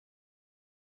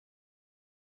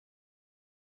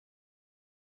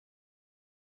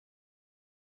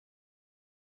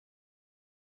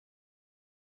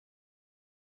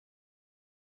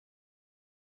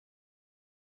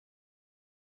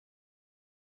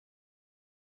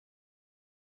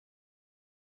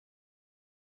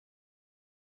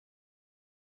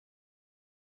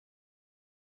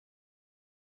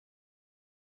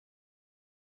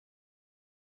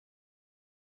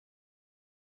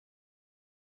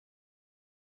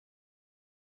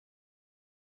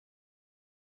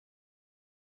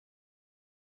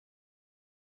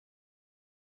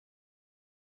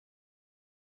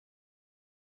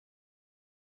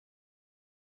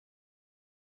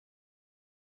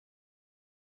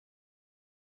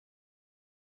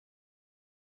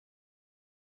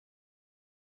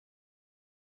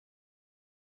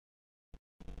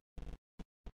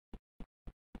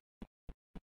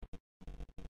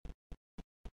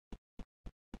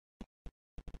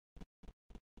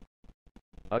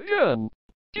Again!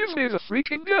 Give me the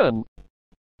freaking gun!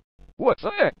 What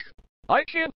the heck? I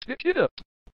can't pick it up.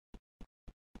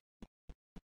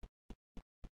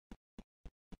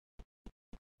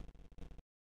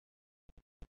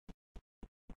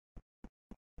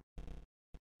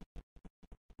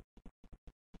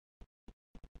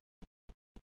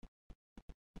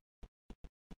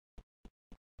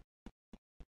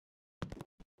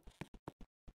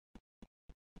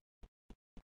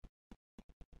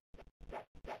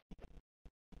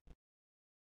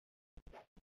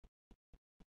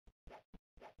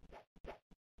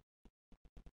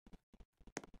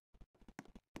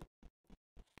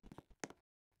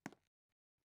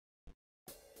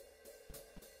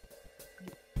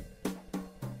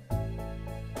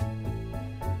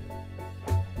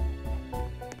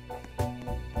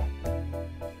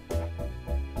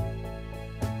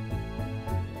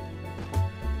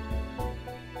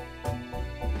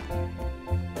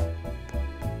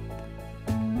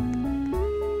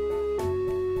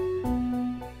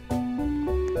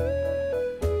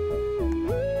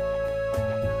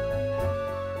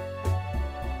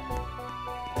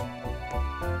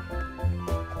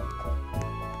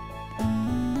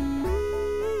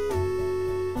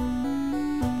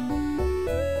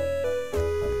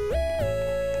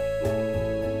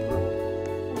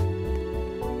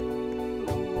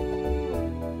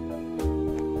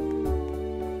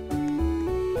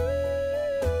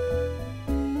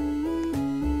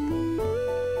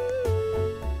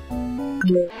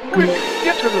 Quick,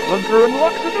 get to the bunker and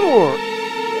lock the door!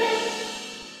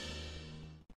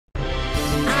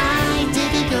 I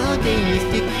didn't know there is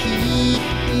the key.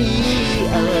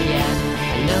 Oh yeah,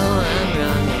 I know I'm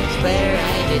wrong. I swear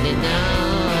I didn't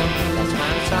know. That's why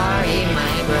I'm sorry,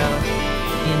 my bro.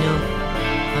 You know,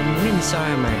 I'm really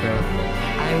sorry, my bro.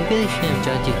 I really shouldn't have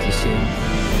judged you too soon.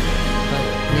 But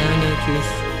now I know the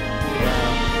truth.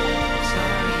 Well,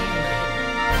 sorry,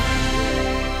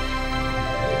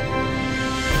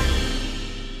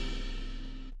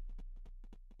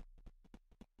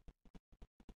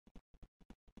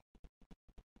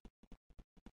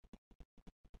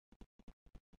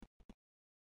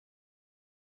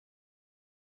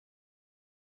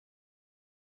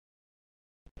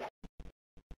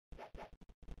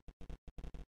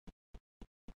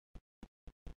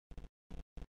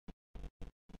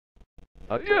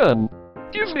 Again!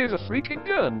 Give me the freaking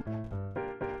gun!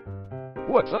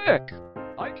 What the heck?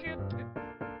 I can't pick...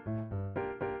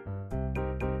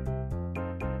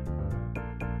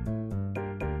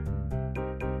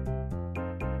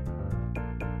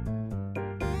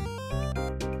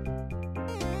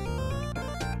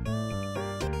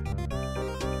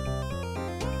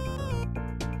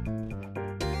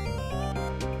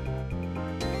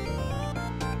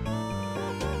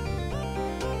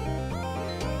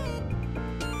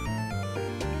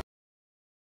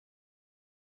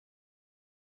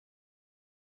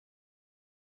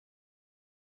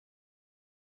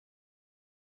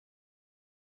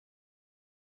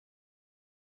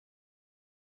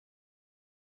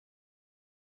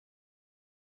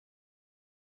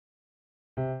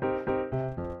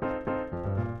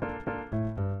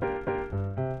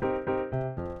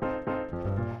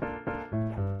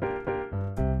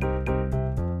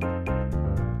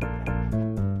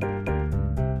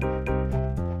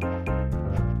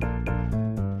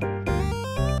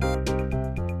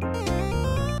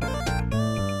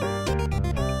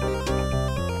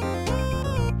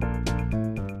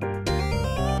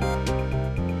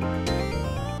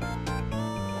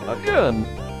 Again!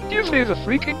 Give me the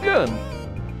freaking gun!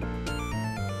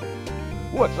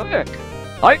 What the heck?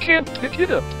 I can't pick it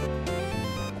up!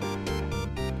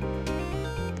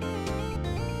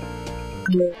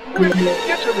 Quick,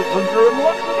 get to the bunker and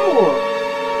lock the door!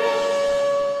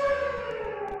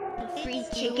 free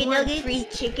chicken nuggets? Free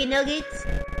chicken nuggets?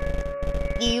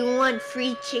 Do you want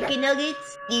free chicken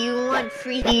nuggets? Do you want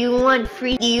free? Do you want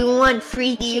free? Do you want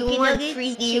free chicken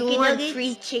nuggets? Do you want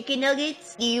free chicken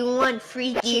nuggets? Do you want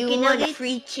free chicken nuggets?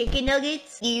 Free chicken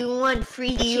nuggets? Do you want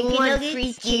free? Do you want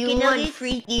free chicken nuggets?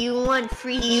 Do you want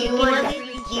free chicken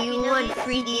nuggets? Do you want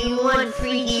free? Do you want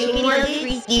free chicken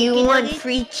nuggets? Do you want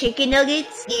free chicken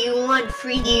nuggets? Do you want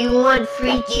free? Do you want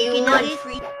free chicken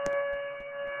nuggets?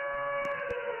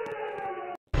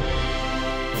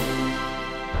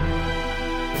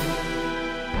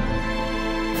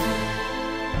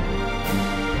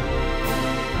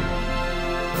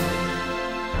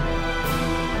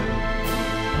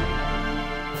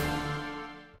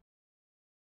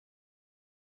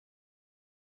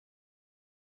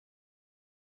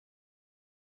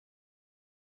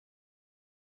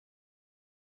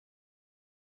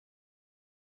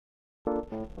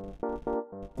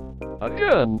 A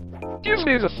gun! Give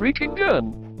me the freaking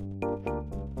gun!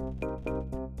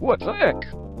 What the heck?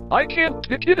 I can't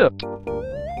pick it up!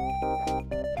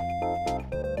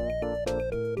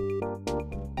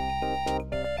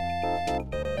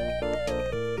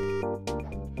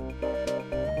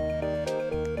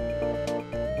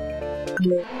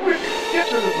 Quick! Get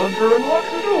to the bunker and lock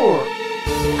the door!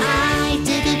 I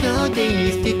didn't know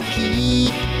there's the key.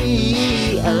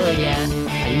 Oh yeah,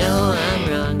 I know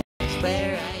I'm wrong. I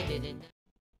swear I didn't.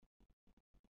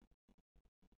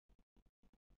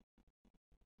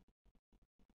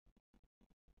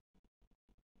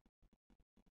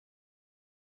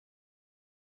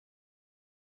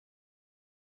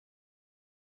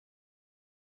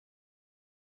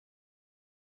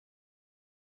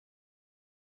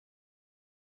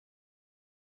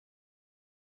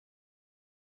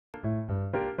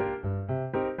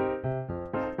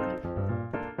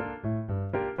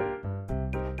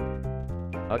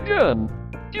 A gun!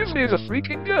 Give me the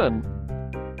freaking gun!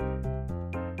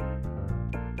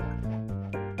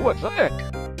 What the heck?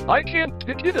 I can't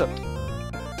pick it up!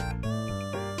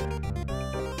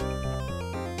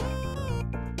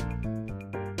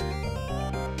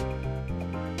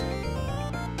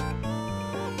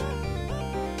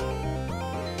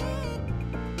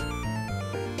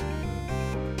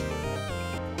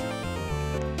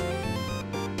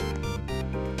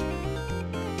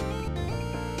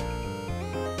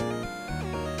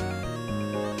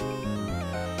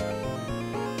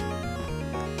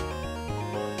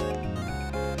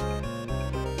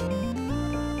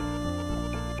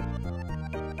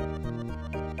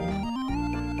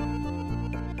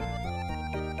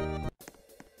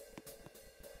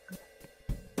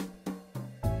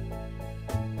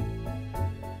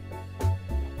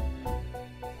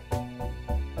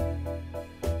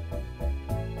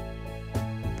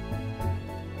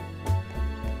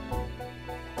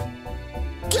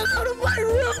 Get out of my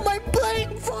room! I'm playing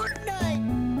Fortnite!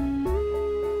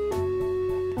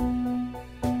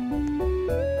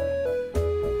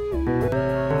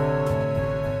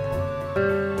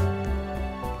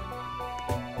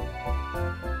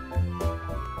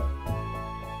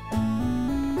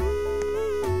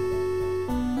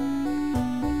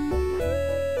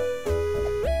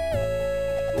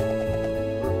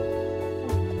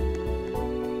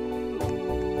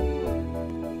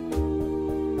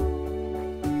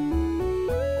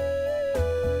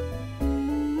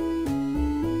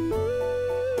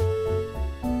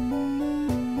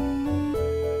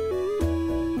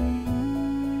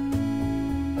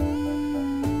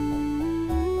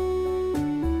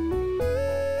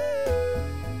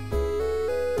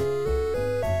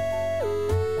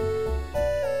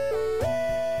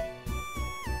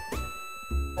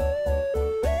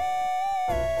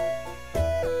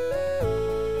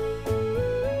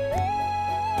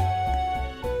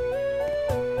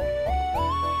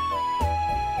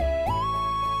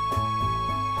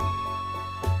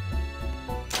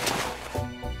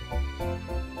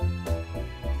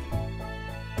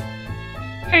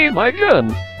 Hey, my gun!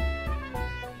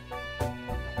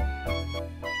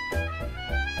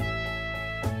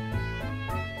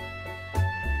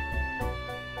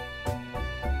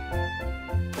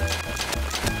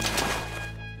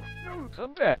 No,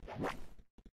 come back!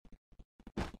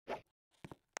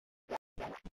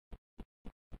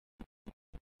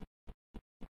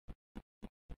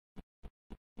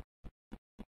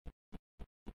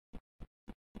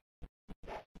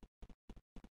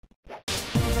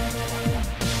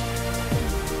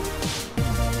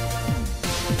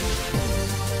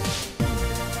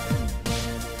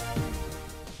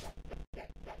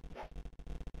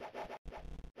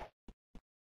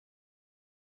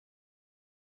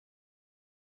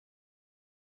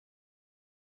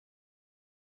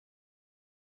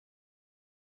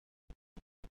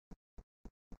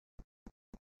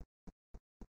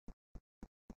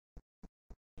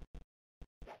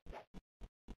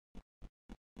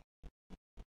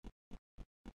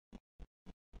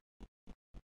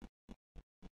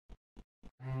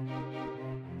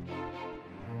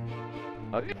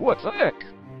 What the heck?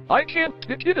 I can't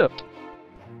pick it up!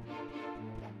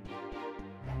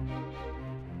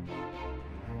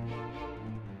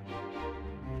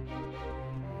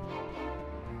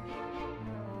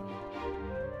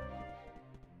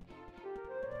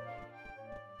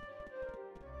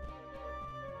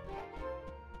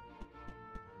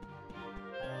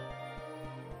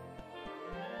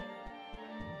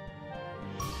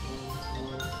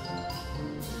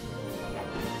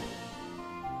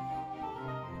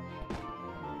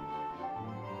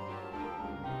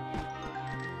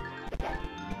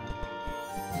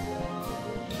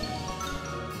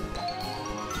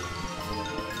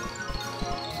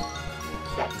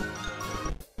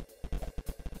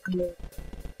 Quick,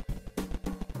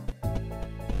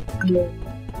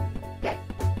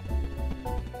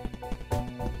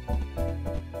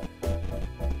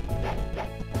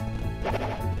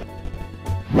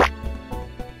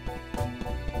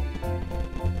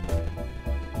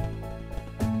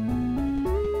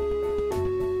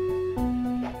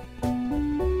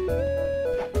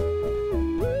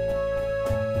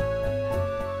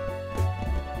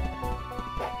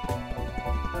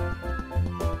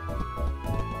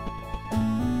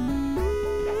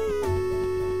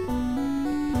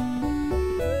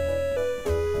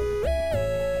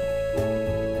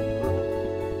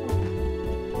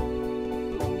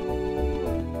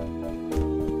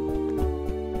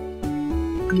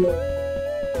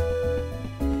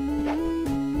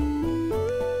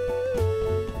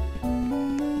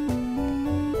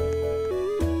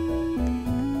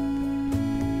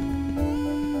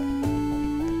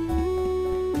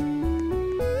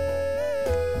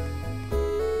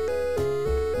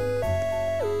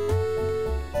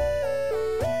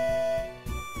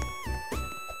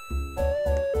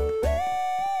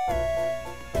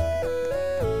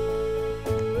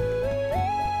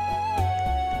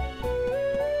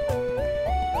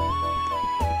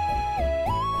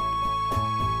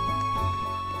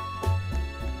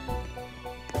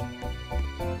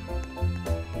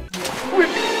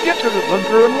 get to the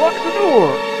bunker and lock the door!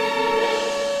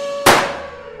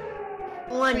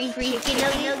 Want free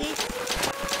chicken nuggets?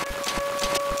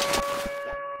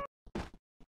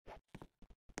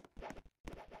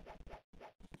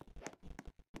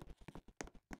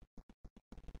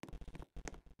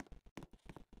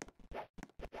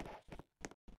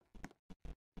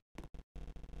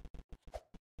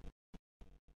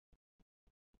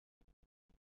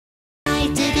 I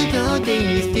didn't go there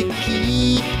is the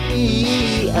key.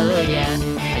 Oh yeah,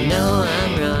 I know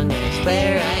I'm wrong. I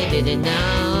swear I didn't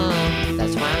know.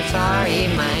 That's why I'm sorry,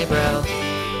 my bro.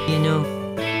 You know,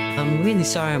 I'm really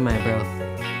sorry, my bro.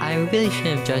 I really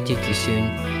shouldn't have judged you too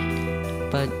soon.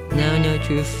 But now I know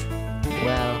truth.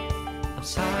 Well, I'm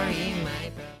sorry,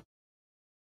 my bro.